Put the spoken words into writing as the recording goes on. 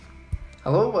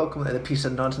Hello, welcome to the Peace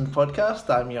and Nonsense podcast.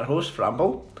 I'm your host,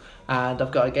 Framble, and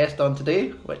I've got a guest on today,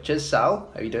 which is Sal.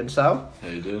 How you doing, Sal? How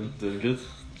you doing? Doing good?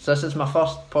 So this is my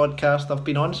first podcast. I've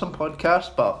been on some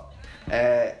podcasts, but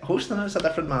hosting is a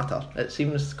different matter. It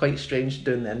seems quite strange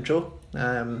doing the intro.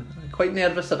 I'm quite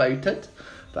nervous about it,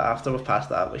 but after we've passed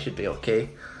that, we should be okay.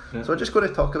 Yeah. So we're just going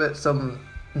to talk about some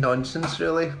nonsense,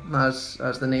 really, as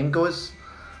the name goes.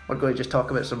 We're going to just talk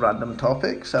about some random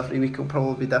topics. Every week will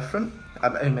probably be different.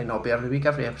 It might not be every week,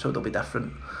 every episode will be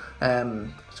different.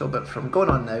 But from going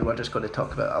on now, we're just going to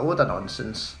talk about a load of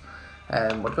nonsense.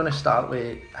 We're going to start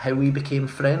with how we became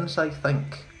friends, I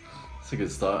think. It's a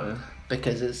good start, yeah.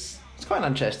 Because it's quite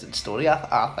an interesting story,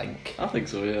 I think. I think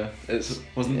so, yeah. It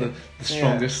wasn't the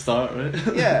strongest start,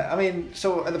 right? Yeah, I mean,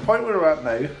 so at the point where we're at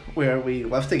now, where we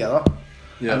live together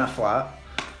in a flat,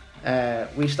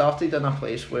 we started in a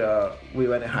place where we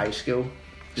went to high school.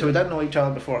 So we didn't know each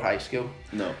other before high school.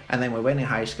 No. And then we went to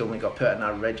high school and we got put in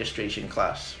our registration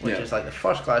class, which is like the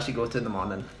first class you go to in the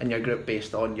morning, and your group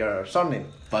based on your surname.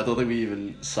 But I don't think we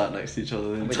even sat next to each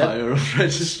other the entire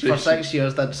registration. For 6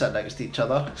 years, didn't sit next to each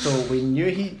other. So we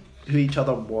knew who each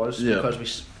other was because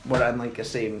we were in like the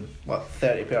same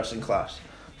 30-person class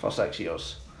for 6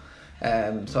 years.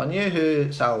 So I knew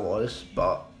who Sal was,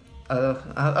 but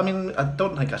I mean, I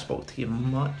don't think I spoke to you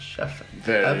much.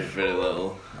 Very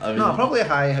little. I mean, no, probably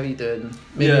hi, how you doing?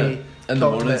 Maybe in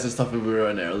the mornings and stuff if we were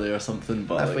in early or something.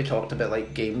 But if we talked about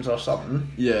like games or something.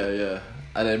 Yeah.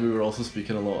 And then we were also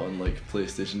speaking a lot on like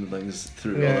PlayStation and things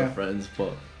through other friends.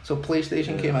 But so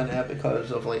PlayStation came in there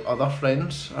because of like other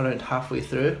friends around halfway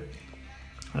through.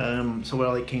 So we're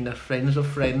like kind of friends of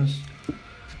friends.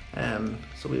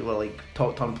 So we were like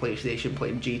talked on PlayStation,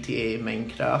 playing GTA,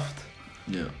 Minecraft.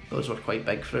 Yeah. Those were quite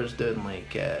big for us, doing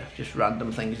like just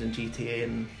random things in GTA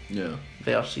and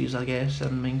Versus, I guess,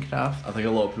 in Minecraft. I think a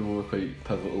lot of people were quite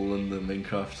pivotal in the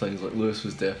Minecraft things. Like Lewis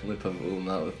was definitely pivotal in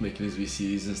that, with making his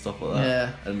VCs and stuff like that.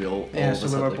 Yeah. And we all of us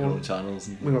had like our own channels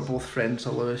and things. We were both friends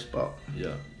of Lewis, but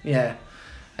yeah.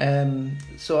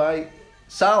 So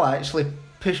Sal actually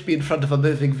pushed me in front of a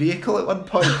moving vehicle at one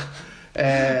point.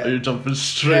 Are you jumping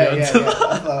straight into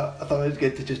that? I thought it was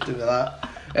good to just do that.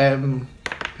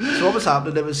 So what was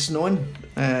happening? It was snowing.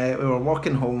 We were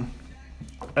walking home,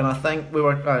 and I think we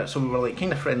were like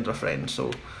kind of friends of friends.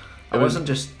 So I wasn't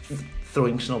just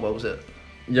throwing snowballs at.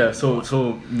 Yeah.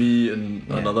 So me and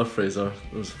another Fraser.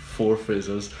 There was 4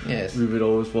 Frasers. Yes. We would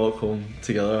always walk home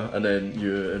together, and then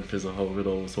you and Fraser Hall would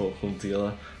always walk home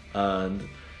together, and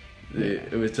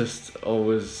it was just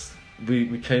always.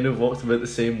 We kind of walked about the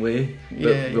same way,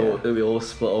 but we all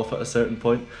split off at a certain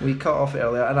point. We cut off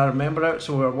earlier, and I remember it.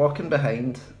 So we were walking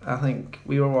behind. I think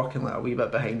we were walking like a wee bit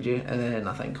behind you, and then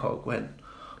I think Hog went,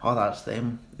 "Oh, that's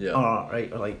them." Yeah. Oh,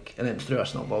 right. Or like, and then threw a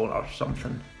snowball or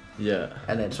something. Yeah.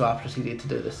 And then so I proceeded to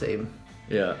do the same.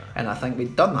 Yeah. And I think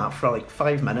we'd done that for like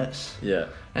 5 minutes. Yeah.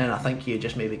 And I think you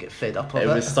just maybe get fed up of it. It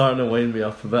was starting to wind me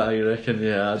up a bit, I reckon.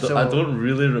 Yeah. I don't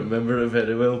really remember it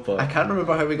very well, but I can't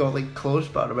remember how we got like close,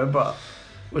 but I remember.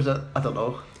 Was it? I don't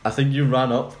know. I think you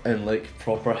ran up and like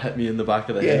proper hit me in the back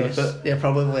of the head with it. Yeah,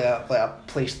 probably a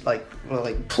placed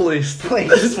placed.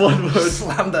 This one word.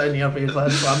 Slammed it in your face,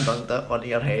 slam dunked it onto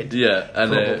your head. Yeah,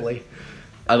 and probably.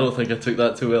 I don't think I took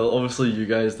that too well. Obviously, you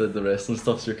guys did the wrestling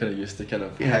stuff, so you're kind of used to kind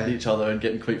of hitting each other and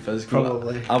getting quite physical.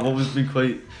 Probably. I've always been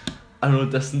quite, I don't know,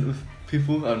 distant with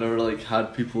people. I've never like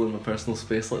had people in my personal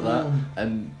space like that,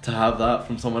 and to have that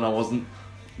from someone I wasn't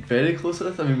very close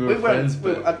with. I mean, we were friends,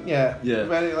 but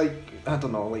very like, I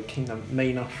don't know, like kind of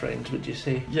minor friends, would you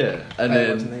say? Yeah, and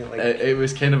then it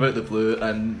was kind of out the blue,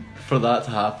 and for that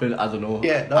to happen, I don't know.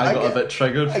 Yeah, no, I got a bit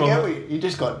triggered from it. You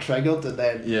just got triggered, and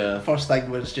then first thing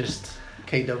was just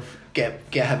kind of get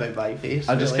him out my face.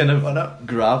 I just kind of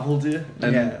gravelled you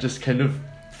and just kind of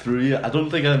threw you. I don't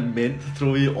think I meant to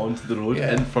throw you onto the road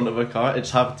in front of a car. It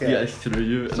just happened to be I threw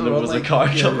you, and there was a car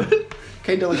coming.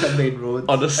 Kind of like a main road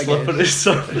on a slippery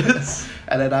surface.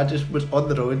 And then I just was on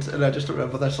the road, and I just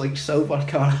remember this like silver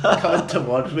car coming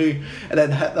towards me, and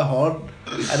then hit the horn.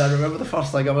 And I remember the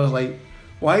first thing I was like,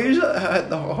 why is it hitting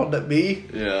the horn at me?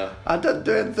 Yeah. I didn't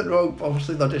do anything wrong, but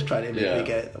obviously they're just trying to make me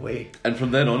get away. And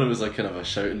from then on it was like kind of a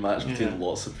shouting match between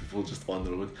lots of people just on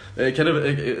the road. It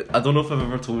I don't know if I've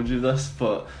ever told you this,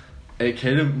 but it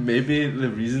kind of, maybe the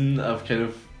reason I've kind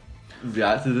of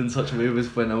reacted in such a way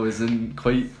was when I was in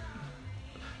quite,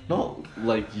 not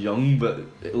like young, but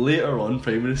later on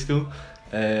primary school,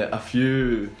 a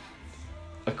few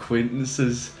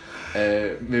acquaintances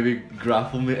maybe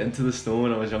grappled me into the snow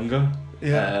when I was younger.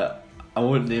 I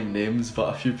won't name names,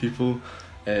 but a few people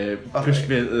pushed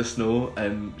me into the snow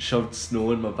and shoved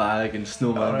snow in my bag and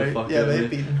snowman the fuck yeah, out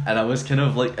of me. And I was kind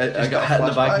of like, I got hit in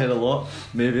the back head a lot.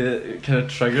 Maybe it kind of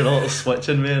triggered a little switch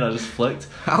in me and I just flicked.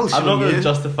 I'm not going to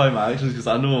justify my actions because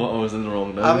I know I was in the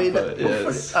wrong now. I mean,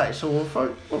 so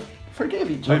we'll forgive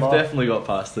each other. We've definitely got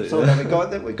past it. So then we got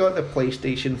the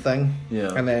PlayStation thing.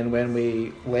 Yeah. And then when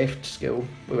we left school,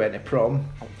 we went to prom.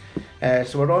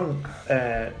 So we're on.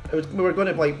 We were going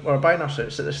to we were buying our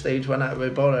suits at the stage when we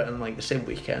bought it in like the same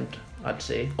weekend, I'd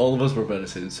say. All of us were buying the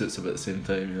same suits about the same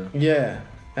time, yeah.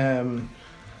 Yeah.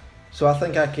 So I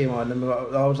think I came on and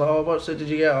I was like, "Oh, what suit did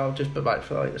you get?" I'll just be back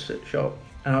for like the suit shop,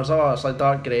 and I was like, "Oh, it's like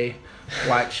dark grey,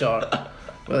 black shirt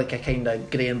with like a kind of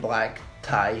grey and black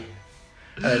tie,"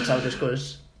 and then Sal just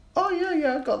goes, "Oh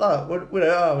yeah, I got that.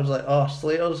 Where I was like, "Oh,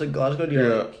 Slater's in Glasgow." And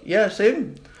you're like, "Yeah,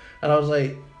 same," and I was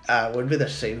like. It would be the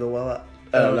same though, will it?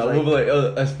 We'll be like,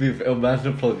 imagine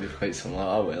it'll probably be quite similar.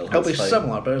 I will. It'll be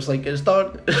similar, but it's like it's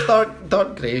dark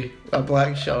grey, a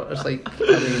black shirt. It's like,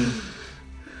 I mean,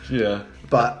 yeah.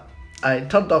 But I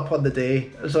turned up on the day,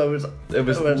 so it was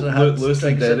Lewis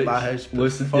and Derek. At my house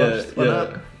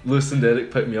Lewis and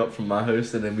Derek picked me up from my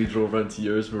house, and then we drove round to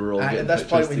yours. We were all getting at this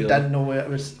point we didn't know where it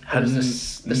was. Had the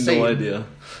same, no idea.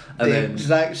 And the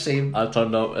exact same. I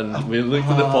turned up and we looked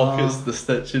at the pockets, the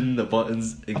stitching, the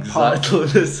buttons, exactly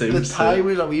the same. The tie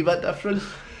was a wee bit different,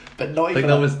 but not even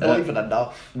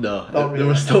enough. No, really there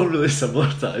were still really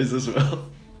similar ties as well.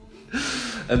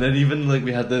 And then even like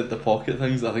we had the pocket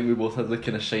things. I think we both had the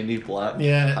kind of shiny black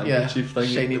handkerchief thing.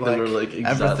 Shiny black. They were like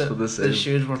exactly the same. The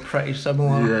shoes were pretty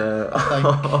similar. Yeah, I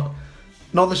think.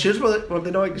 No, the shoes were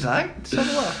they not exact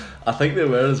similar? I think they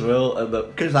were as well,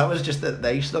 because that was just the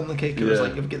icing on the cake. It was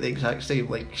like you've got the exact same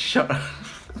like shirt.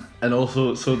 And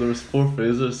also, so there was 4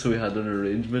 phrases, so we had an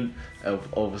arrangement of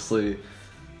obviously.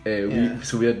 We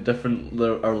had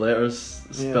our letters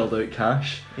spelled out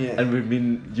cash,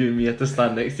 and you and me had to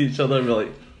stand next to each other and we're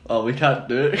like, oh, we can't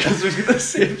do it because we've got the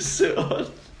same suit on.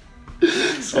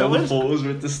 So all the photos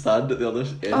were to stand at the other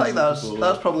end. I think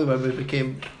that's probably when we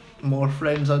became more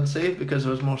friends, I'd say, because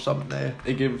there was more something there.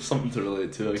 It gave something to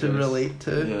relate to, I guess. Relate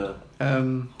to. Yeah.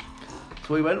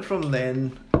 So we went from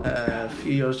then a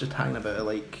few years just hanging about at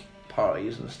like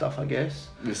parties and stuff, I guess.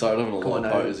 We started having a lot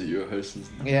of parties at your house and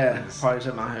stuff. Yeah, parties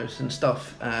at my house and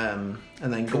stuff. And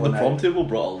then going the prom table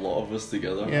brought a lot of us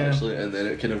together, actually, and then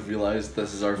it kind of realised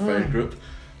this is our friend group,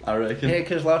 I reckon. Yeah,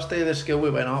 because last day of the school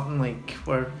we went up and like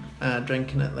we're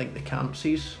drinking at like the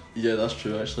Campsies. Yeah, that's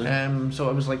true, actually. So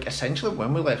it was like essentially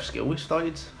when we left school we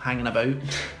started hanging about.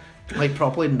 Like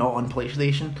properly not on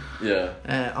PlayStation. Yeah.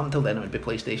 Until then it would be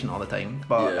PlayStation all the time.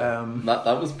 But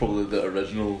that was probably the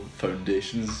original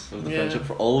foundations of the friendship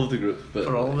for all of the group. But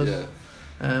for all of us.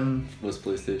 Yeah. Was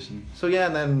PlayStation. So yeah,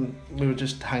 and then we were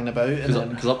just hanging about.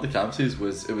 Because up the Campsies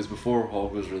was before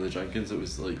Hog was really drinking, so it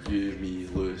was like you, me,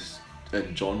 Lewis,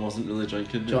 and John wasn't really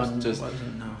drinking. John just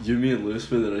wasn't, no. You, me, and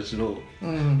Lewis were the original.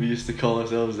 We used to call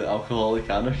ourselves the alcoholic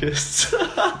anarchists.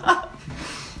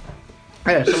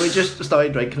 Yeah, so we just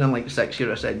started drinking in like 6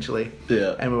 years essentially.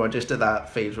 Yeah. And we were just at that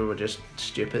phase where we're just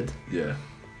stupid. Yeah.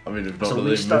 I mean, we've not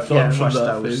really moved on from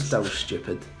that phase. Still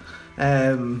stupid.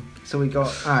 So we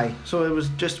got so it was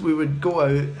just we would go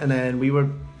out and then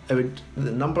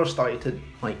the numbers started to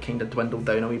like kind of dwindle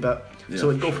down a wee bit. Yeah, so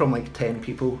it'd go from like 10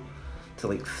 people to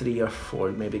like 3 or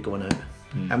 4 maybe going out.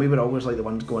 And we were always like the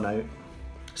ones going out.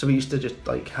 So we used to just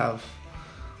like have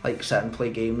like sit and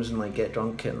play games and like get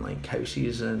drunk in like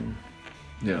houses and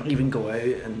even go out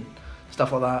and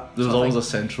stuff like that. There was always a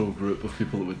central group of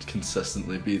people that would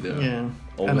consistently be there. Yeah.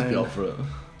 Always be up for it.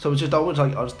 So it was just always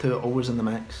like us two, always in the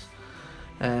mix.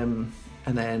 And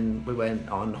then we went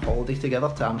on holiday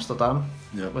together to Amsterdam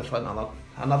with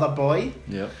another boy.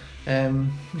 Yeah.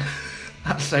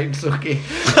 That sounds okay.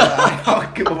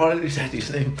 I've already said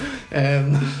his name.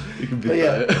 You can be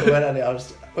quiet. We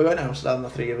went to Amsterdam, the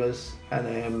 3 of us,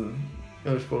 and it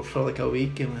was for like a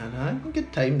week, and we had a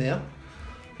good time there.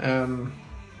 Went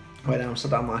to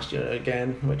Amsterdam last year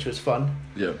again, which was fun.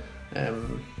 Yeah.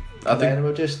 Then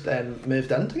we just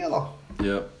moved in together.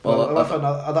 Yeah. Well, with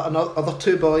other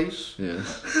 2 boys. Yeah.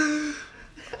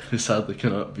 Who sadly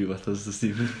cannot be with us this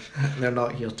evening. They're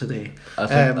not here today. I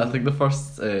think the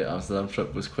first Amsterdam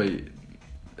trip was quite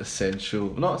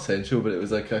essential. Not essential, but it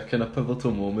was like a kind of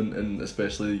pivotal moment, and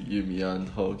especially you, me, and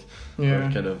Hog.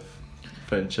 Yeah. Kind of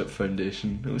Friendship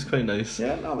Foundation. It was quite nice.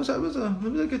 Yeah, no, it was a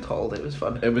good holiday. It was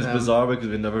fun. It was bizarre because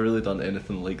we'd never really done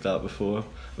anything like that before.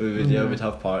 We'd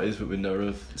have parties, but we'd never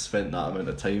have spent that amount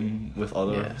of time with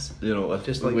others. You know,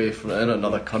 just away like from in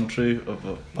another country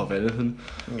of anything.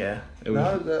 Yeah, it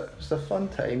was a fun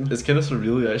time. It's kind of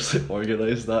surreal you actually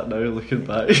organised that now, looking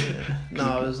back.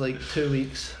 No, it was like 2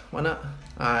 weeks, wasn't it?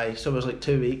 Aye, so it was like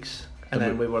 2 weeks. And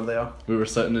then we were there. We were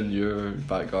sitting in your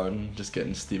back garden, just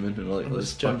getting steaming, and we're like,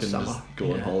 let's fucking just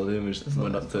go on holiday. And we just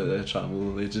went up to the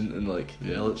travel agent and like,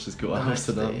 let's just go to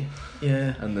Amsterdam.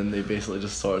 Yeah. And then they basically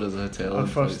just sorted us a hotel and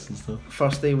flights and stuff.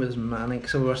 First day was manic,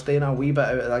 so we were staying a wee bit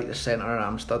out of like the centre of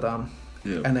Amsterdam.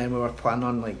 Yeah. And then we were planning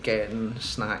on like getting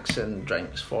snacks and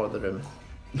drinks for the room.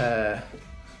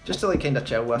 Just to like kind of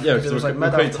chill with. Yeah, because it was like we're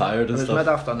quite tired and stuff. It was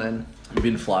mid-afternoon. We've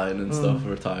been flying and stuff, we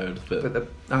were tired. But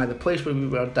the place where we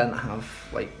were didn't have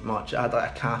like much. It had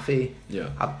like a cafe,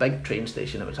 a big train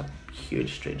station. It was a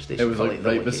huge train station. It was like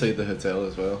right beside the hotel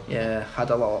as well. Yeah, had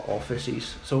a lot of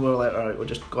offices. So we were like, alright, we'll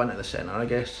just go into the centre, I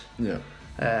guess. Yeah.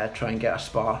 Try and get a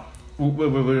spa. We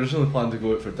originally planned to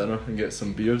go out for dinner and get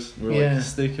some beers. We were like,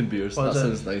 steak and beers, that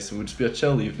sounds nice. It would just be a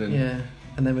chill evening. Yeah,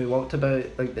 and then we walked about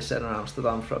like the centre of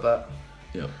Amsterdam for a bit.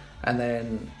 Yeah. And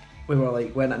then we were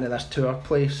like, went into this tour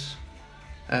place.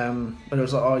 But it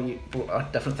was like, what are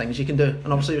different things you can do, and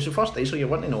obviously it was your first day, so you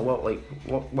want to know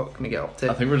what can we get up to.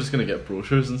 I think we're just gonna get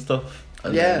brochures and stuff.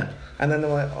 And then they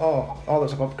were like, oh,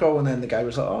 there's a pub crawl, and then the guy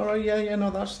was like, oh right, yeah, no,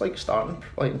 that's like starting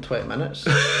like in 20 minutes.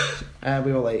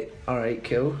 We were like, all right,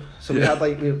 cool. So we had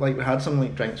we had some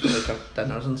like drinks with like our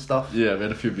dinners and stuff. Yeah, we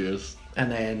had a few beers. And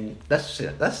then this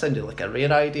sounded like a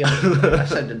rare idea. That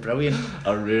sounded brilliant.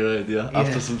 A rare idea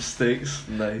after some steaks.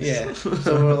 Nice. Yeah.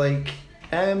 So we were like,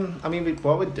 I mean,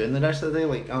 what we're doing the rest of the day,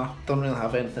 like, don't really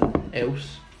have anything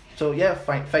else. So yeah,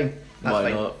 fine. That's Why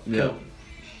fine. not? Yeah. Cool.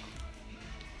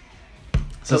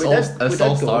 So it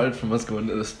all started from us going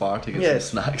to the spa to get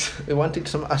some snacks. We wanted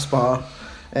a spa.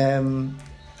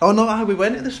 We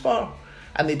went to the spa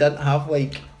and they didn't have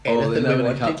like anything. They never we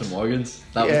had Captain Morgan's.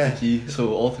 That was the key.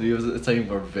 So all three of us at the time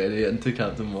were very into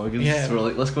Captain Morgan's. Yeah. So we're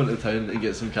like, let's go into town and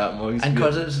get some Captain Morgan's. And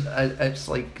because it's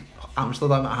like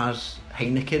Amsterdam, it has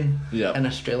Heineken. Yeah. In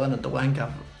Australia, and I don't think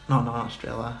not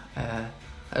Australia.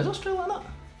 Is Australia in it?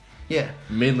 Yeah.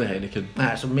 Mainly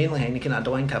Heineken. So mainly Heineken. I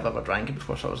don't think I've ever drank it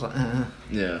before, so I was like,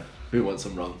 Yeah. We want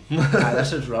some rum.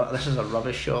 This is a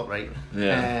rubbish shot, right?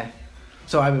 Yeah.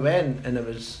 So we went, and it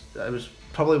was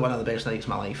probably one of the best nights of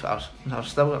my life. I've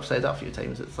said that a few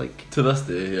times. It's like to this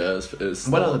day, yeah, it's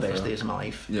one of the best days of my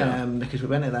life. Yeah. Because we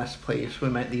went to this place, we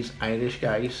met these Irish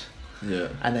guys. Yeah.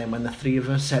 And then when the three of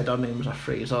us said our names or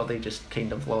Fraser, they just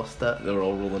kind of lost it. They were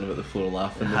all rolling about the floor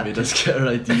laughing. They made us get our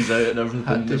IDs out and everything.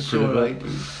 Had to show our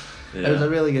IDs. Yeah. It was a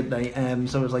really good night.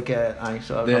 So it was like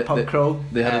a pub crawl.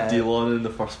 They had a deal on in the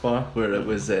first bar where it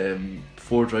was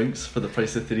 4 drinks for the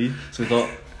price of 3. So we thought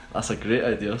that's a great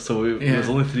idea. So there was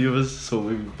only 3 of us. So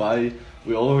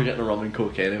we all were getting a rum and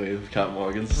coke anyway with Captain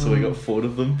Morgan's. So we got 4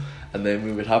 of them. And then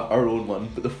we would have our own one,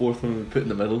 but the 4th one we would put in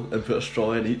the middle and put a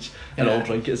straw in each, and all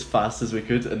drink it as fast as we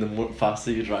could. And the more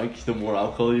faster you drank, the more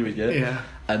alcohol you would get. Yeah.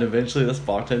 And eventually, this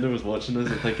bartender was watching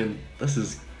us and thinking, "This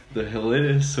is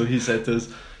hilarious." So he said to us,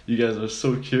 "You guys are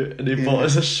so cute," and he bought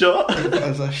us a shot. He bought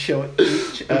us a shot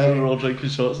each. We were all drinking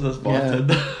shots with this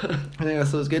bartender. I think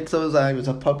that was good. So it was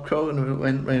a pub crawl, and we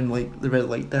went round like the red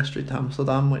light district,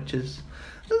 Amsterdam, which is.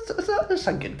 It's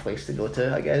a good place to go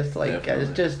to, I guess. Like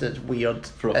it's weird.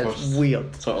 It's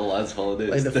weird. Sort of lads' holiday.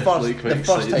 Like the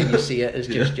first time you see it is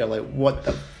just you're like, what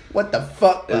the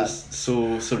fuck? It's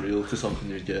so surreal to something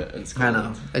you'd get in Scotland. I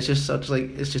know. It's just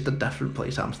it's just a different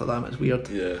place, Amsterdam. It's weird.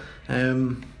 Yeah.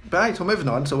 But right, so moving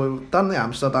on. So we've done the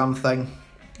Amsterdam thing,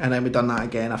 and then we've done that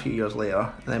again a few years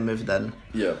later, and then moved in.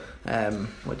 Yeah.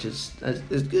 Which is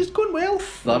going well.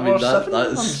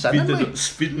 That's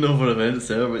speeding over events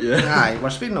there, but yeah. Aye, we're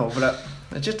speeding over it.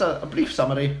 It's just a brief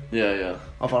summary. Yeah.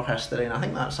 Of our history, and I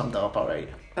think that summed it up alright.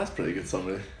 That's a pretty good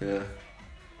summary. Yeah.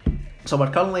 So we're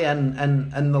currently in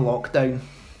the lockdown.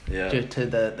 Yeah. Due to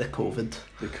the COVID.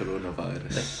 The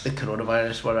coronavirus. The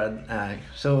coronavirus we're in.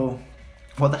 So,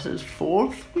 this is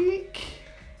 4th week.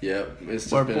 Yeah, it's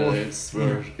just been announced.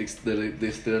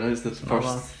 They announced the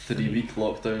first 3-week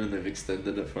lockdown, and they've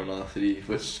extended it for another 3,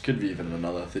 which could be even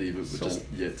another 3, but we're just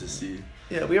yet to see.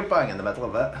 Yeah, we're bang in the middle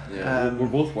of it. Yeah, we're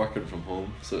both working from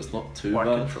home, so it's not too bad.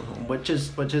 Working from home, which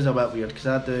is a bit weird because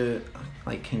I do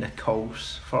like kind of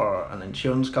calls for an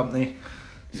insurance company,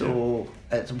 so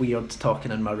it's weird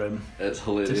talking in my room. It's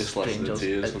hilarious listening to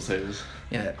you sometimes.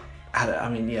 Yeah, I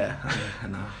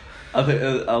know. I think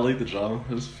I like the drama.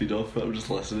 I just feed off it. I'm just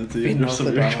listening to you. Feeding There's off some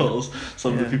the of your drama. calls.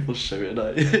 Some of the people shouting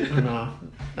at you. No,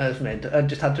 that's meant. I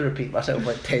just had to repeat myself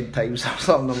like 10 times or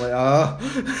something. I'm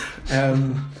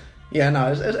like, yeah,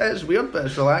 no, it's weird, but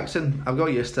it's relaxing. I've got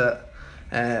used to it.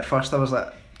 At first, I was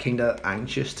like kind of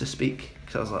anxious to speak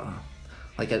because I was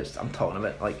like I'm talking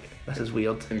about like this is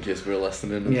weird. In case we're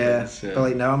listening. And Yeah, things, but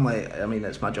like now I'm like, I mean,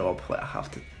 it's my job. Like I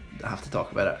have to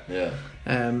talk about it.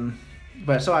 Yeah.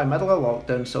 But so I'm middle of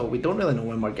lockdown, so we don't really know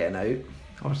when we're getting out.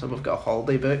 Obviously, we've got a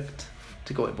holiday booked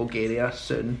to go to Bulgaria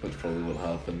soon, Which probably won't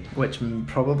happen. which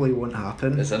probably won't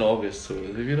happen. It's in August, so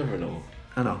you never know.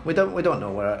 I know we don't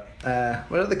know where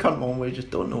we're at the current moment. We just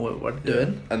don't know what we're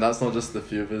doing. And that's not just the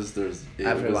few of us. There's 8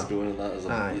 of Everyone. us going, and that is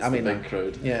I mean, a big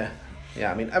crowd. Yeah.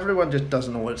 I mean, everyone just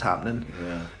doesn't know what's happening.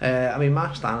 Yeah. I mean,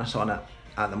 my stance on it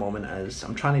at the moment is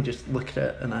I'm trying to just look at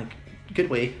it in a good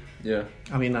way. Yeah.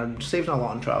 I mean, I'm saving a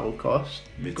lot on travel costs,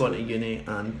 Me going too. to uni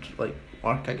and like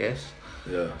work, I guess.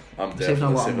 Yeah. I'm Saving definitely a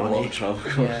lot of saving a money. lot of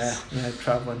travel costs. Yeah,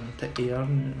 travelling to Ayr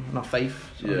and a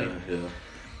Fife. Yeah.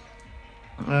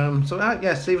 So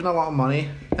yeah, saving a lot of money.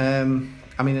 I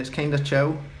mean, it's kind of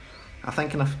chill. I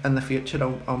think in the future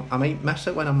I might miss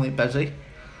it when I'm like busy.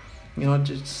 You know,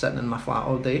 just sitting in my flat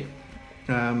all day.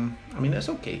 I mean, it's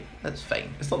okay. It's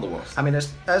fine. It's not the worst. I mean,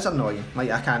 it's annoying. Like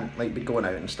I can't like be going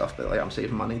out and stuff, but like I'm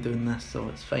saving money doing this, so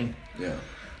it's fine. Yeah.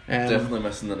 Definitely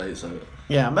missing the nights out.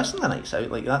 Yeah, I'm missing the nights out.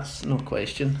 Like that's no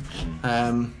question.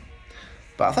 But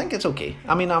I think it's okay.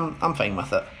 I mean, I'm fine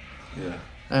with it.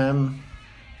 Yeah.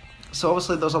 So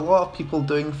obviously, there's a lot of people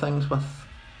doing things with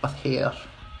hair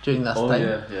during this time.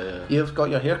 Yeah. You've got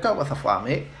your haircut with a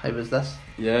flatmate. How was this?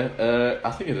 Yeah,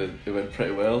 I think it went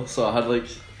pretty well. So I had like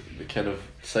the kind of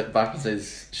back and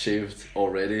sides shaved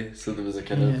already, so there was a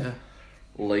kind of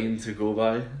line to go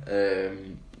by,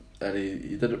 and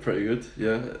he did it pretty good.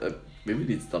 Yeah, maybe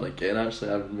needs done again.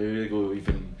 Actually, I'd maybe go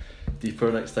even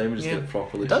deeper next time and just get it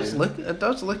properly. It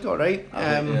does look alright.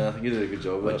 I think he did a good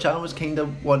job. Which I was kind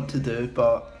of want to do,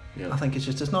 but I think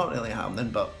it's not really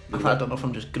happening. But I don't know if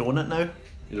I'm just growing it now.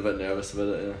 You're a bit nervous about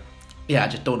it, yeah. Yeah, I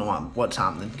just don't know what's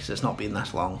happening because it's not been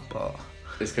this long. But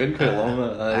it's getting quite long.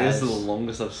 It's the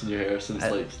longest I've seen your hair since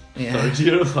third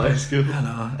year of high school. I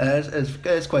know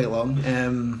it's quite long.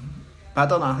 But I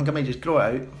don't know. I think I might just grow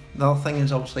it out. The other thing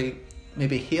is obviously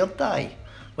maybe hair dye,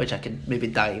 which I could maybe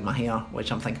dye my hair,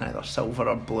 which I'm thinking either silver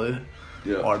or blue,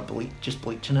 or just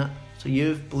bleaching it. So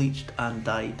you've bleached and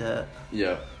dyed it.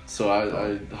 Yeah. So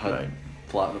I had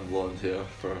platinum blonde hair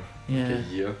for like a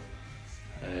year.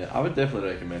 I would definitely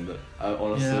recommend it. I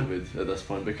honestly would at this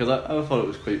point because I thought it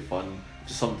was quite fun,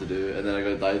 just something to do, and then I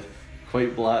got dyed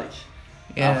quite black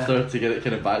after to get it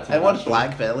kind of back to. It was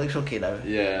black, but it looks okay now.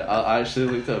 Yeah, I actually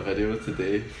looked at a video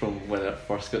today from when it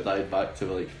first got dyed back to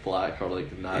like black or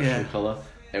like natural colour.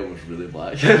 It was really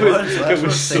black. It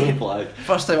was so black.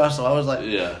 First time I saw it, I was like,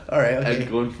 alright, okay.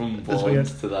 And going from blonde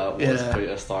to that was quite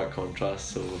a stark contrast,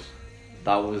 so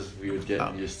that was weird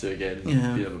getting used to again,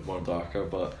 being a bit more darker,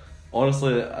 but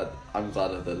honestly, I'm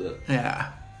glad I did it.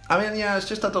 Yeah. I mean, it's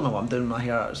just I don't know what I'm doing with my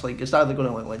hair. It's like, it's either going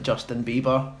to look like Justin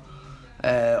Bieber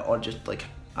or just like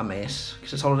a mess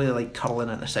because it's already like curling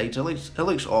at the sides. It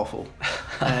looks awful.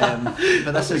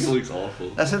 But this looks awful.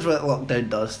 This is what lockdown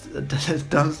does. It does,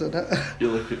 doesn't it?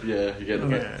 You're getting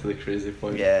to the crazy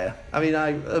point. Yeah. I mean,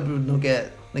 I would not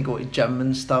go to gym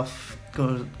and stuff.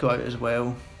 Go out as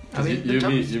well. I mean, you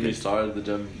me started the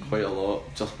gym quite a lot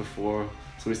just before.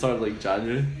 So we started like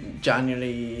January,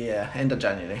 end of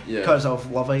January. Because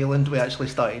of Love Island, we actually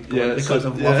started going because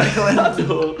of Love Island. I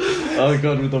know. Oh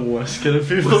god, we're the worst kind of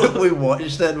people. We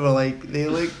watched it and we're like, they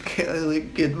look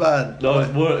good, man. No,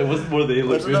 it wasn't more they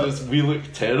look good, it was we look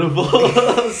terrible.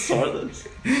 Sorted.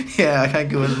 Yeah, I can't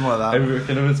go into more of that. And we were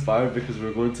kind of inspired because we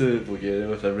were going to Bulgaria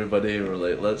with everybody and we were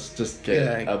like, let's just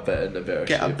get a bit in a better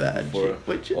shape before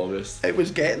August. It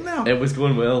was getting there. It was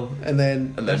going well. And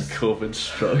then COVID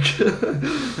struck.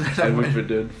 And we've been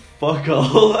doing fuck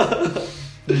all.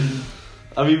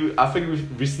 I mean, I think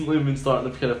we've recently been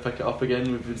starting to kind of pick it up again.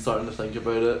 We've been starting to think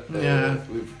about it.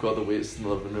 We've got the weights in the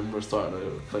living room. We're starting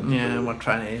to think about we're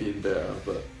trying to being better.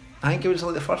 But I think it was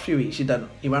like the first few weeks you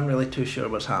weren't really too sure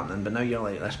what's happening, but now you're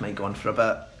like, this might go on for a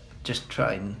bit. Just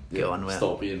try and get on with it.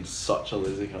 Stop being such a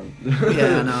lazy cunt.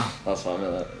 Yeah, I know. That's fine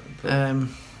with that.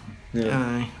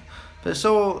 But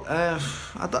so I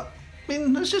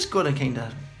mean, it's just going to kind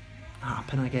of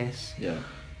happen, I guess. Yeah.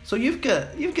 So you've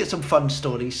got some fun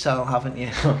stories, Sal, haven't you?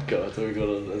 Oh god, we're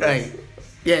going to right.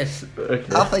 Yes.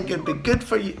 Okay. I think it'd be good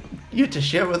for you to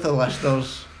share with the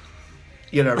listeners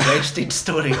your arrested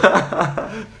story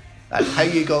and how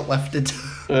you got lifted.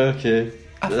 Okay.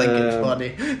 I think it's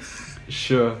funny.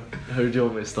 Sure. How do you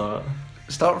want me to start?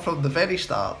 Start from the very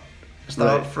start.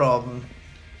 Start Right. from...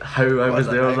 How I was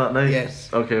there on that night? Yes.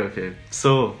 Okay.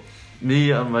 So,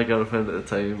 me and my girlfriend at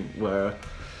the time were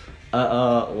at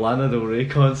a Lana Del Rey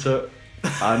concert.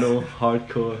 I know,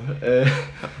 hardcore.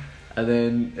 And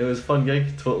then it was a fun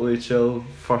gig, totally chill.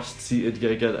 First seated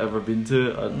gig I'd ever been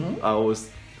to. And I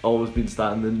always been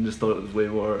standing, just thought it was way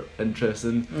more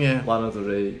interesting. Yeah. Lana Del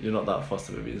Rey, you're not that fussed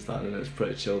about being standing, it's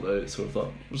pretty chilled out, so I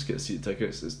thought, we'll just get seat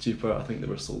tickets, it's cheaper. I think they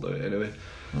were sold out anyway.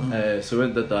 So we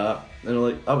went and did that, and we're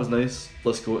like, that was nice,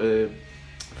 let's go to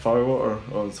Firewater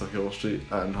on Sauchiehall Street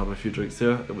and have a few drinks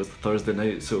there. It was the Thursday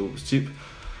night, so it was cheap.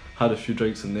 Had a few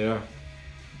drinks in there.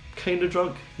 Kind of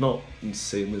drunk, not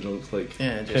insanely drunk, like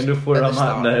Yeah, just kind of where at the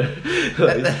I'm at now.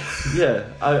 Like, yeah,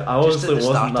 I honestly the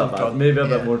wasn't start that of bad. drunk, Maybe a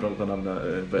yeah. bit more drunk than I'm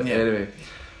now. But Yeah. anyway,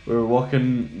 we were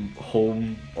walking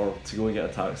home or to go and get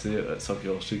a taxi at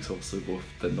Sauchiehall Street, 'cause obviously both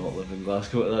did not live in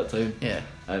Glasgow at that time. Yeah.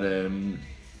 And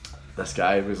this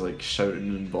guy was like shouting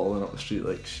and bawling up the street,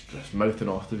 like just mouthing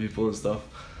off to people and stuff.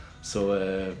 So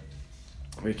I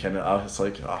was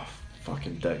like,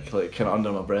 fucking dick, like kind of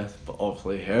under my breath, but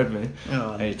obviously he heard me.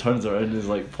 Oh, And he turns around and is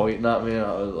like pointing at me, and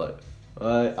I was like,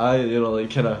 I like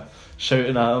kind of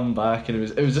shouting at him back, and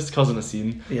it was just causing a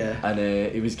scene. Yeah.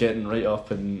 And he was getting right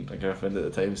up in my girlfriend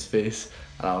at the time's face,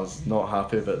 and I was not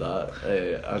happy about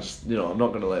that. I just, I'm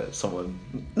not gonna let someone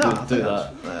No, I do think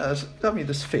that.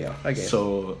 that's fair, I guess.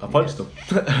 So I punched him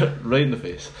right in the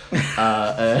face.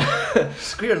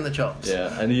 Square in the chops.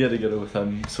 Yeah, and he had to get with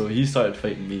him, so he started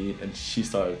fighting me, and she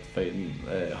started fighting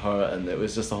her, and it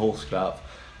was just a whole scrap.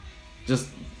 Just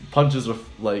punches were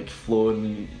like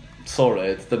flowing. Saw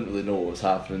red, didn't really know what was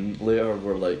happening. Later,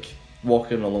 we're like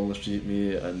walking along the street,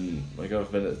 me and my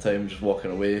girlfriend at the time, just walking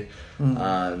away,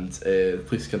 and the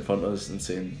police confront us and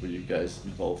saying, "Were you guys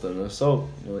involved in an assault?"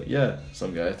 We're like, "Yeah,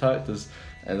 some guy attacked us."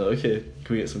 And they're like, "Okay,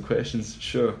 can we get some questions?"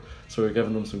 Sure. So we're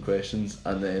giving them some questions,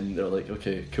 and then they're like,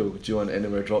 "Okay, cool. Do you want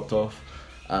anywhere dropped off?"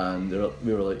 And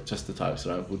we were like, "Just the taxi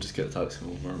around. We'll just get the taxi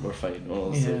home. We're fine." Well, I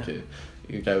was like, okay.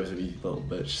 The guy was a wee little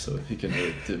bitch, so he couldn't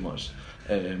really do much.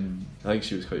 I think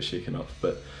she was quite shaken up,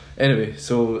 but anyway,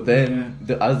 so then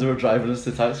as they were driving us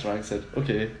to taxi rank, said,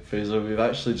 "Okay, Fraser, we've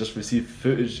actually just received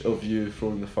footage of you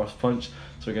throwing the first punch,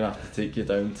 so we're gonna have to take you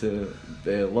down to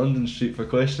London Street for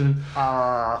questioning."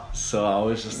 So I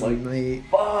was just like,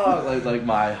 fuck, like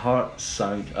my heart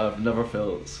sank. I've never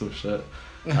felt so shit.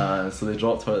 So they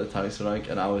dropped her at the taxi rank,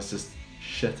 and I was just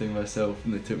shitting myself,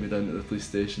 and they took me down to the police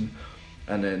station,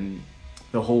 and then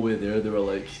the whole way there they were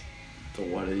like,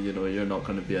 "Don't worry, you're not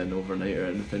going to be an overnight or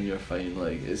anything, you're fine,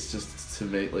 like it's just to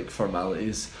make like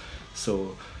formalities."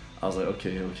 So I was like,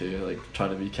 okay, like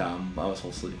trying to be calm. I was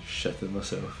obviously shitting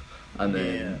myself, and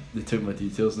then they took my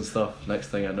details and stuff. Next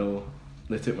thing I know,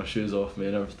 they took my shoes off me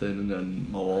and everything, and then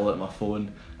my wallet, my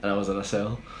phone, and I was in a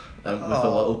cell with a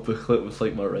little booklet with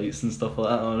like my rights and stuff like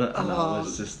that on it, and I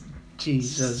was just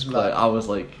Jesus, man. like I was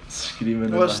like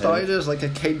screaming. Well, in my started head. as like a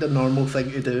kind of normal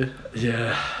thing to do,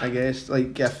 Yeah. I guess.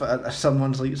 Like if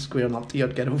someone's like squaring up to your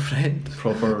girlfriend.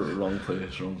 Proper wrong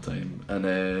place, wrong time,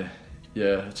 and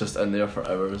just in there for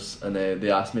hours. And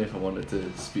they asked me if I wanted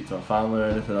to speak to my family or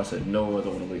anything. I said no, I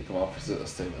don't want to wake them up, because at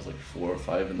this time it was like 4 or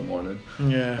 5 in the morning.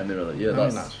 Yeah. And they were like, yeah,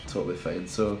 that's totally fine.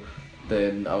 So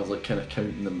then I was like kind of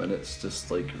counting the minutes, just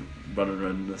like running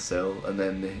around in the cell, and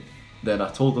then I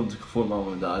told them to phone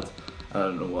mum and dad. I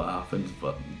don't know what happened,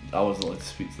 but I wasn't allowed to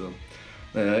speak to them.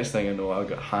 Then the next thing I know, I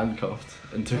got handcuffed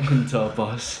and took into a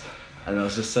bus, and I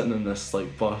was just sitting in this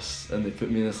like bus, and they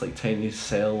put me in this like tiny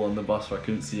cell on the bus where I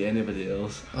couldn't see anybody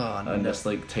else, and this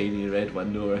like tiny red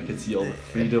window where I could see all the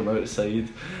freedom outside.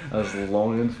 I was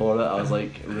longing for it. I was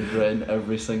like regretting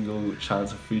every single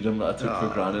chance of freedom that I took for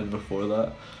granted before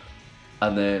that.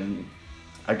 And then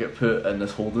I get put in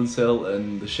this holding cell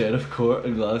in the Sheriff Court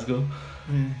in Glasgow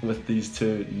with these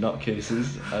 2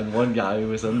 nutcases, and one guy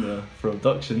was in there for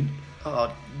abduction.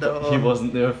 Oh no. But he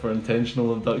wasn't there for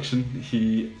intentional abduction.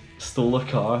 He stole a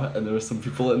car, and there were some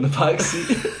people in the back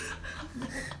seat.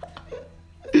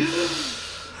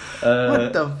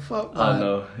 What the fuck, man? I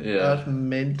know, yeah. That's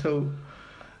mental.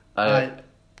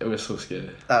 It was so scary.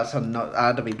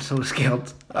 I'd have been so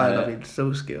scared. I'd have been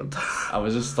so scared. I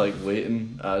was just like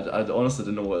waiting. I honestly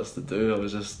didn't know what else to do. I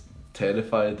was just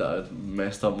terrified that I'd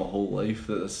messed up my whole life,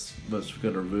 that this was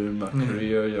going to ruin my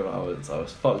career. I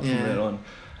was fucked from then on.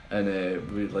 And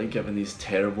we were like given these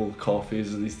terrible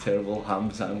coffees and these terrible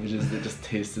ham sandwiches that just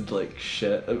tasted like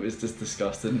shit. It was just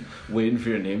disgusting. Waiting for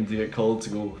your name to get called to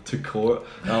go to court,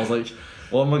 and I was like,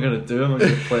 what am I gonna do? Am I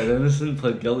gonna plead innocent,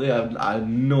 plead guilty? I had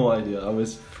no idea. I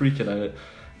was freaking out.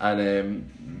 And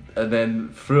then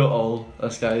through it all,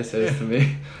 this guy says to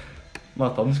me, "My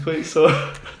thumb's quite sore."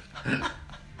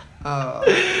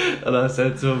 And I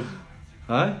said to him,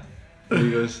 "Aye?" And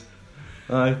he goes,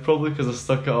 "Aye, probably because I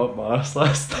stuck it up my arse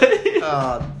last night."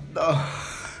 Oh, no.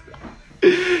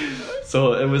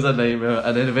 So it was a nightmare,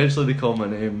 and then eventually they called my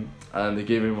name and they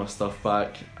gave me my stuff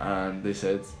back, and they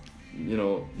said, you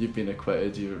know, you've been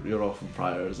acquitted, you're off on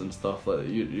priors and stuff, like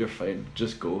you're fine,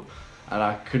 just go. And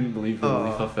I couldn't believe the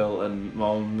relief I felt, and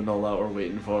Mum and all that were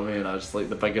waiting for me, and I was like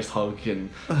the biggest hug, and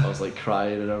I was like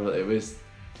crying and everything. It was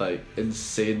like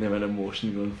insane the amount of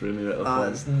emotion going through me right at the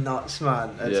phone. It's nuts,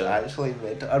 man. It's actually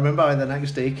mad. I remember the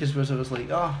next day, because I was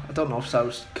like, I don't know if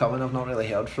Sal's coming, I've not really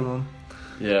heard from him.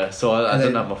 Yeah, so I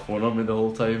didn't have my phone on me the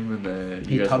whole time, and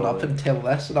he turned up and tell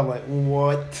this, and I'm like,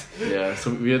 what? Yeah,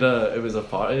 so it was a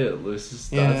party at Lewis's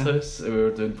dad's house, and we were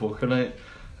doing poker night,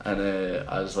 and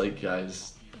I was like,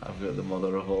 guys, I've got the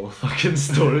mother of all the fucking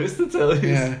stories to tell you.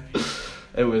 Yeah.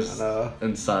 It was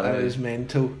insanity. It was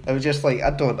mental. It was just like, I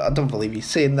don't believe he's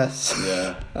saying this.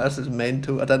 Yeah. This is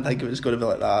mental. I didn't think it was going to be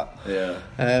like that.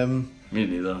 Yeah. Me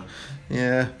neither.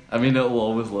 Yeah. I mean, it'll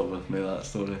always live with me, that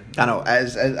story. I know.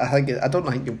 I don't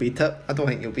think you'll beat it.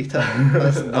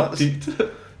 That's nuts.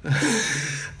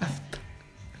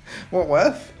 What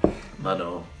with? I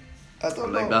know. I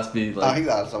don't know. That's me. I think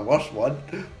that's the worst one.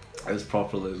 It's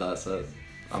properly, that's it.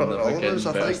 I'm never getting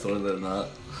a better story than that.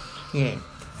 Yeah.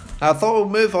 I thought we'll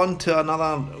move on to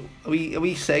another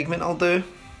wee segment I'll do.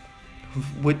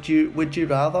 Would you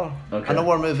rather? Okay. I know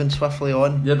we're moving swiftly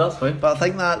on. Yeah, that's fine. But I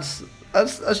think that's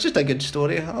just a good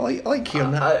story. I like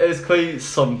hearing it. It's quite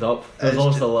summed up. There's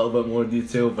also a little bit more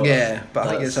detail, but yeah, but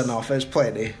I think it's enough. It's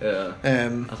plenty. Yeah.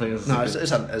 I think it's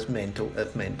mental.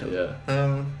 It's mental.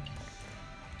 Yeah.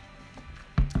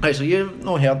 Right, so you've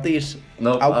not heard these.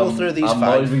 No, I'll go through these I'm 5.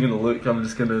 not even going to look. I'm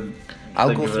just going to.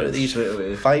 I'll go through these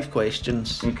 5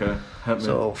 questions. Okay. Hit me.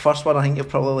 So first one, I think you've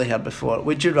probably heard before.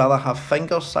 Would you rather have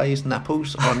finger-sized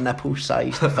nipples or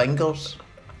nipple-sized fingers?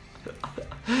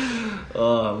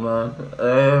 Oh man,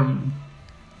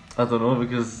 I don't know,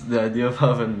 because the idea of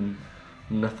having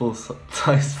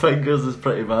nipple-sized fingers is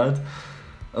pretty bad,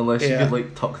 unless you could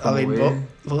like tuck them away.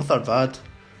 Both are bad.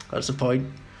 That's the point.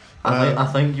 I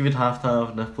think you would have to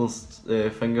have nipples,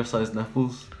 finger-sized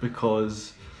nipples,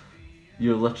 because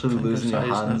you're literally losing your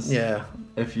hands.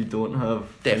 If you don't have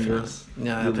fingers,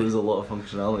 you lose a lot of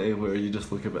functionality, where you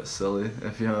just look a bit silly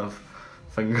if you have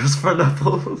fingers for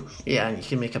nipples. Yeah, and you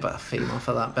can make a bit of fame off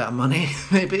of that bit of money,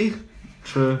 maybe.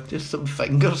 True. Just some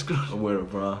fingers. Or wear a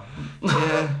bra.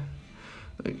 Yeah.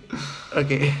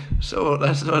 Okay, so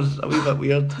this one's a wee bit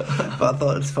weird, but I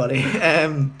thought it's funny.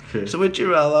 Okay. So would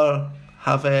you rather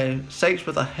have sex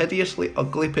with a hideously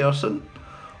ugly person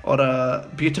or a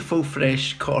beautiful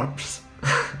fresh corpse?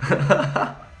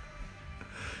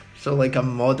 So like a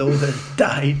model that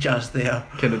died just there.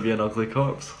 Can it be an ugly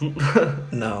corpse?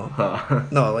 No.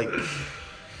 No, like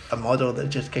a model that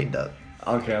just kind of...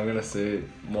 Okay, I'm going to say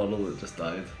model that just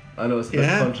died. I know it's a bit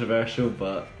controversial,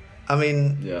 but... I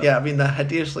mean, I mean, the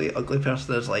hideously ugly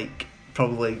person is like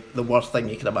probably the worst thing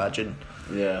you can imagine.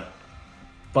 Yeah.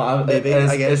 But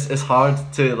it's hard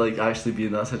to like actually be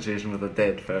in that situation with a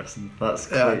dead person. That's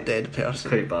quite, a dead person.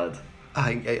 Quite bad.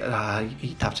 I think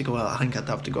I'd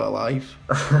have to go alive.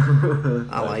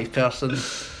 A live person.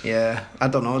 Yeah, I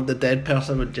don't know. The dead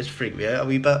person would just freak me out a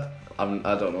wee bit. I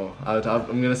don't know.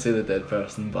 I'm gonna say the dead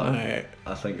person, but right.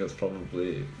 I think it's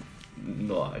probably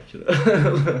not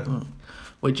accurate.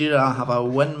 Would you rather have a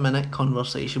 1-minute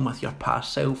conversation with your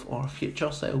past self or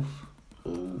future self?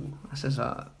 Oh, this is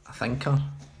a thinker.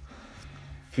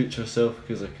 Future self,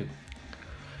 because I could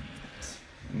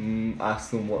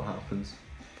ask them what happens.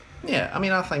 Yeah, I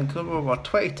mean, I think we're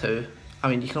 22. I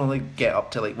mean, you can only get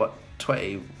up to like what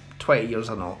 20 years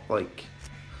of knowledge, like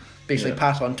basically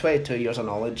pass on 22 years of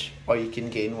knowledge, or you can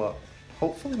gain what,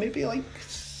 hopefully maybe like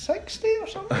 60 or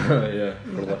something. Yeah,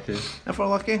 if we're lucky. If we're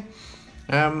lucky.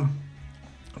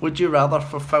 Would you rather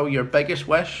fulfill your biggest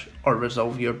wish or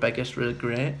resolve your biggest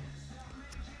regret?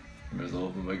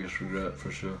 Resolve my biggest regret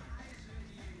for sure.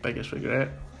 Biggest regret?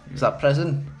 Is that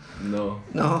prison? No.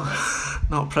 No,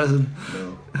 not prison.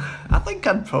 No. I think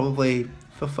I'd probably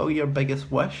fulfill your biggest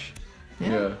wish.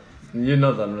 Yeah. You've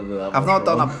not done really that. I've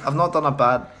not done a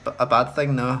bad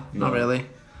thing. No, not really.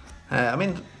 I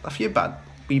mean, a few bad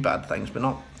things, but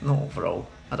not overall.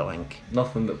 I don't think.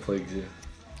 Nothing that plagues you.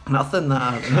 Nothing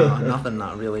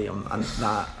that really I'm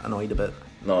that annoyed about.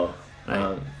 No.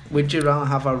 Right. Would you rather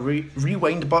have a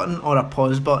rewind button or a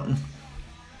pause button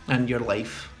in your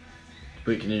life?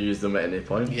 But can you use them at any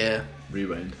point? Yeah.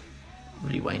 Rewind,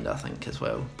 I think, as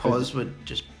well. Pause would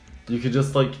just... You could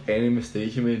just, like, any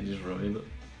mistake you made, just rewind it.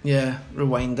 Yeah,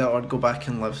 rewind it or go back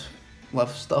and live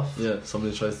live stuff. Yeah,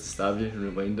 somebody tries to stab you,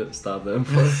 rewind it, stab them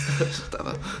first.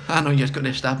 I know you're going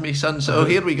to stab me, son, so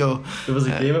here we go. There was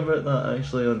a game about that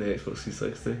actually on the Xbox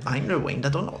 360. I can rewind, I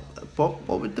don't know. What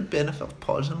would the benefit of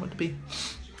pausing would be?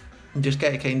 You just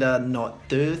get to kind of not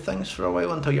do things for a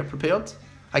while until you're prepared.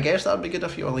 I guess that would be good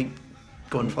if you were like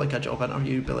going for like a job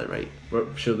interview, you'd be like, right. Well,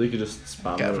 surely you could just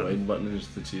spam the rewind button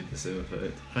just to achieve the same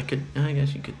effect. I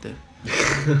guess you could do.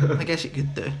 I guess you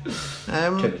could do.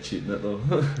 Kind of cheating it though.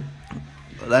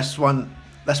 This one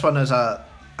is a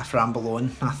ramble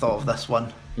on. I thought of this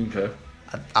one. Okay.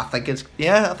 I think it's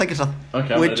a.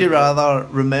 Okay, would you rather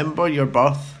remember your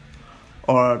birth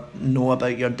or know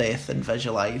about your death and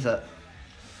visualise it?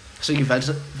 So you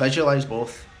visualise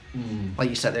both. Like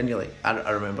you sit there and you're like, I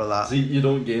remember that. See, you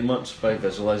don't gain much by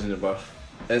visualising your birth.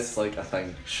 It's like a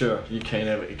thing. Sure, you can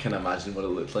imagine what it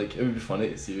looked like. It would be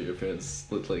funny to see what your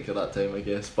parents looked like at that time, I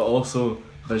guess. But also,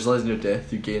 visualising your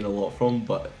death, you gain a lot from.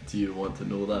 But do you want to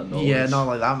know that knowledge? Yeah, not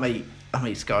like that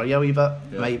might scar you a wee bit.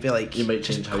 Yeah. Might be like you might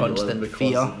change how constant you live because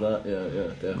fear. of that. Yeah,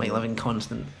 definitely. Might live in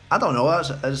constant. I don't know. I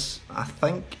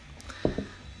think.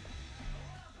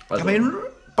 I mean,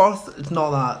 birth. It's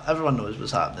not that everyone knows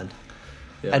what's happening.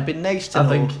 Yeah. It'd be nice to know.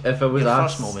 I think if I was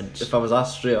asked, first moments. if I was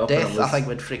asked straight up, Death, I think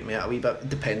would freak me out a wee bit. It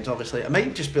depends, obviously. It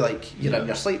might just be like you're in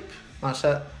your sleep. That's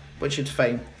it, which is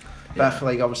fine. But I feel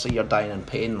like obviously you're dying in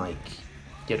pain. Like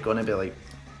you're going to be like.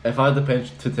 If I had the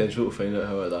potential to find out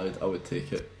how I died, I would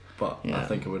take it. But Yeah. I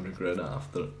think I would regret it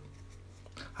after it.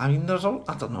 I mean, I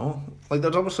don't know. Like,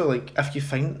 there's obviously like if you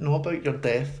know about your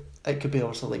death, it could be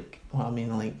also like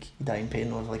like you die in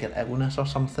pain or like an illness or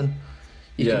something.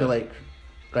 You could be like,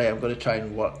 right, I'm going to try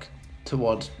and work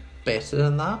towards better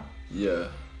than that. Yeah.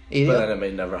 Area. But then it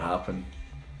might never happen.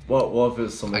 What if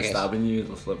it's someone stabbing you,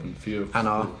 just live in fear? I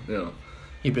know. You know.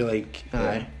 You'd be like,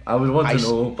 aye. I would want to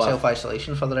know, but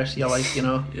self-isolation for the rest of your life, you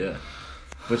know. Yeah.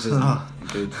 Which isn't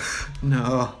good.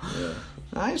 No. Yeah.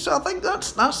 Aye, so I think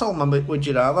that's all my would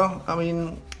you rather. I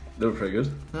mean, they were pretty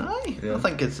good. Aye. Yeah. I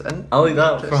think it's. I like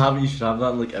that for having. You should have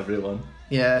that in like everyone.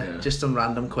 Yeah, just some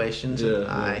random questions. Yeah,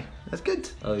 aye, that's good.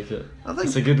 I like it. I think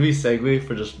it's a good wee segue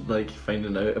for just like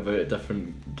finding out about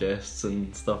different guests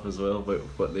and stuff as well about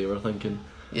what they were thinking.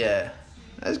 Yeah,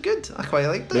 it's good. I quite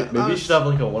liked it. Maybe you should have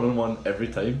like a one-on-one every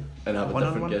time and have a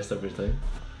different guest every time.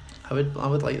 I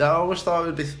would like that. I always thought it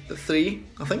would be 3.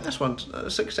 I think this one's a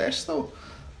success though.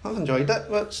 I've enjoyed it.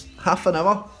 It's half an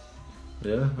hour.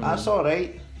 Yeah, that's all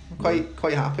right. I'm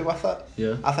quite happy with it.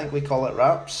 Yeah, I think we call it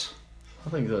wraps. I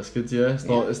think that's good. Yeah, it's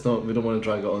not. It's not. We don't want to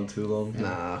drag it on too long.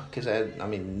 Nah, because I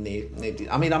mean,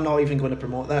 I'm not even going to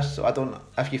promote this, so I don't.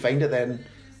 If you find it, then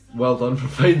well done for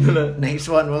finding it. Nice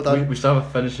one, well done. We should have a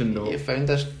finishing note. You found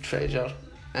this treasure.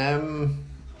 A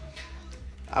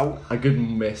good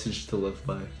message to live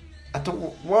by.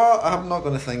 I'm not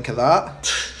going to think of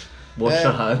that. Wash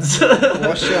your hands.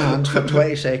 Wash your hands for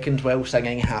 20 seconds while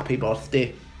singing Happy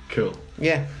Birthday. Cool.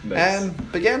 Yeah. Nice.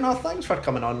 But yeah, no, thanks for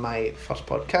coming on my first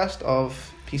podcast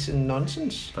of Peace and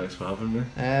Nonsense. Thanks for having me.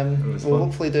 We'll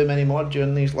hopefully do many more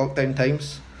during these lockdown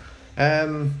times.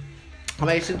 A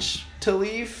message to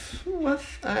leave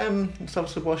with, it's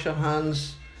obviously wash your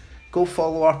hands. Go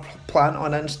follow our plant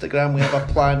on Instagram. We have a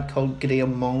plant called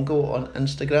Graham Mongo on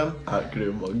Instagram. At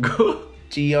Graham Mongo.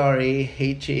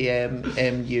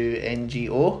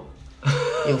 GRAHAMMUNGO.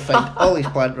 You'll find all these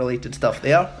plant related stuff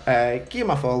there. Give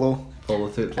him a follow. Follow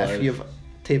Tape Live. If you've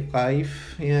Tape Live,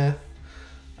 yeah.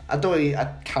 I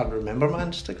can't remember my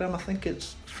Instagram. I think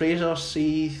it's Fraser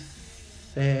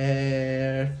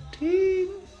C13.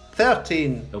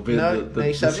 It'll be in the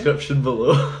 97? description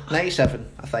below. 97,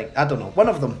 I think. I don't know. One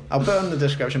of them. I'll put it in the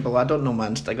description below. I don't know my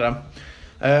Instagram.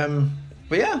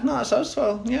 But yeah, no, that's us.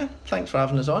 So yeah, thanks for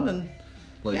having us on, and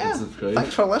and subscribe.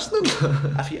 Thanks for listening.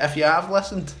 if you have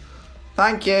listened,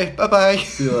 thank you. Bye bye.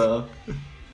 See you later.